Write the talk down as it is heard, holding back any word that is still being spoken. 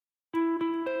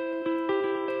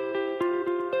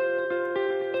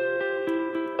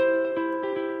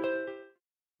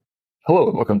Hello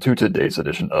and welcome to today's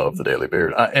edition of The Daily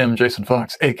Beard. I am Jason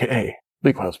Fox, aka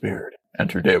Lee Clouse Beard, and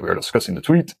today we are discussing the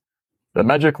tweet, "The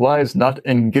magic lies not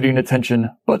in getting attention,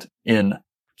 but in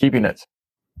keeping it."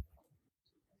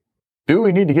 Do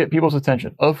we need to get people's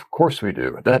attention? Of course we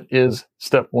do. That is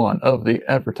step one of the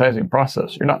advertising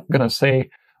process. You're not going to say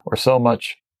or sell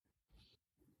much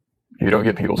if you don't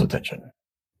get people's attention.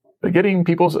 But getting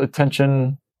people's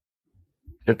attention,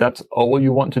 if that's all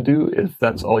you want to do, if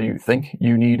that's all you think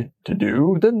you need to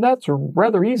do, then that's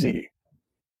rather easy.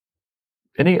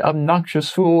 Any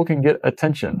obnoxious fool can get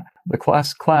attention. The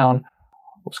class clown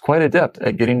was quite adept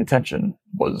at getting attention.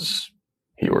 Was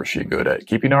he or she good at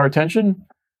keeping our attention?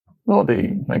 Well,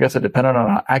 I guess it depended on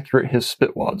how accurate his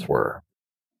spitwads were.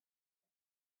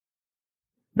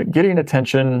 But getting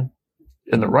attention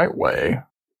in the right way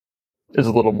is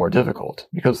a little more difficult,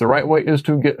 because the right way is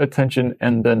to get attention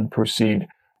and then proceed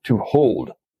to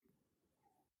hold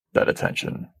that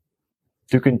attention,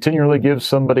 to continually give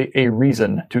somebody a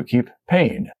reason to keep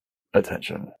paying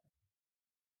attention.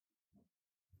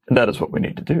 And that is what we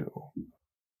need to do.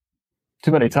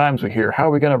 Too many times we hear, how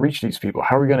are we going to reach these people?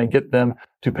 How are we going to get them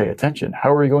to pay attention?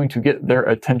 How are we going to get their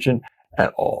attention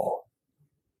at all?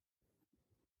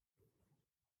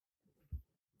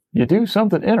 You do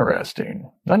something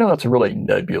interesting. I know that's a really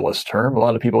nebulous term. A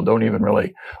lot of people don't even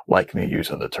really like me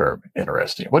using the term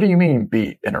interesting. What do you mean,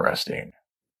 be interesting?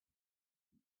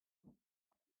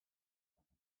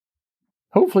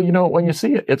 Hopefully you know it when you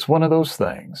see it. It's one of those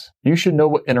things. You should know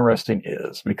what interesting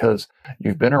is, because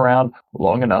you've been around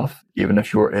long enough, even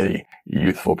if you're a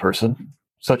youthful person,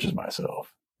 such as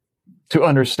myself, to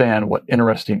understand what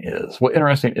interesting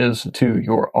is to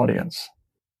your audience,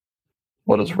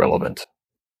 what is relevant,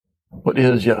 what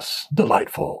is, yes,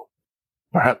 delightful,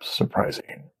 perhaps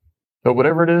surprising. But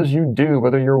whatever it is you do,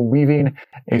 whether you're weaving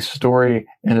a story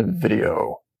in a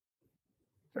video,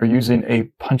 or using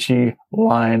a punchy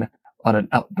line on an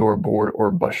outdoor board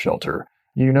or bus shelter,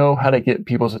 you know how to get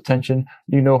people's attention.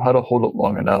 You know how to hold it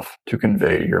long enough to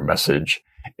convey your message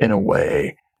in a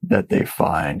way that they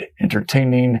find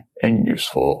entertaining and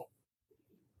useful.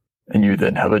 And you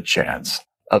then have a chance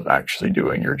of actually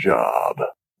doing your job,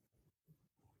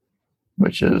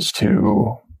 which is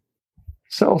to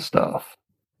sell stuff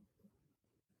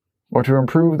or to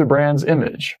improve the brand's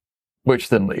image, which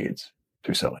then leads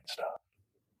to selling stuff.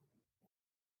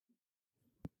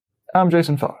 I'm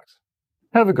Jason Fox.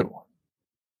 Have a good one.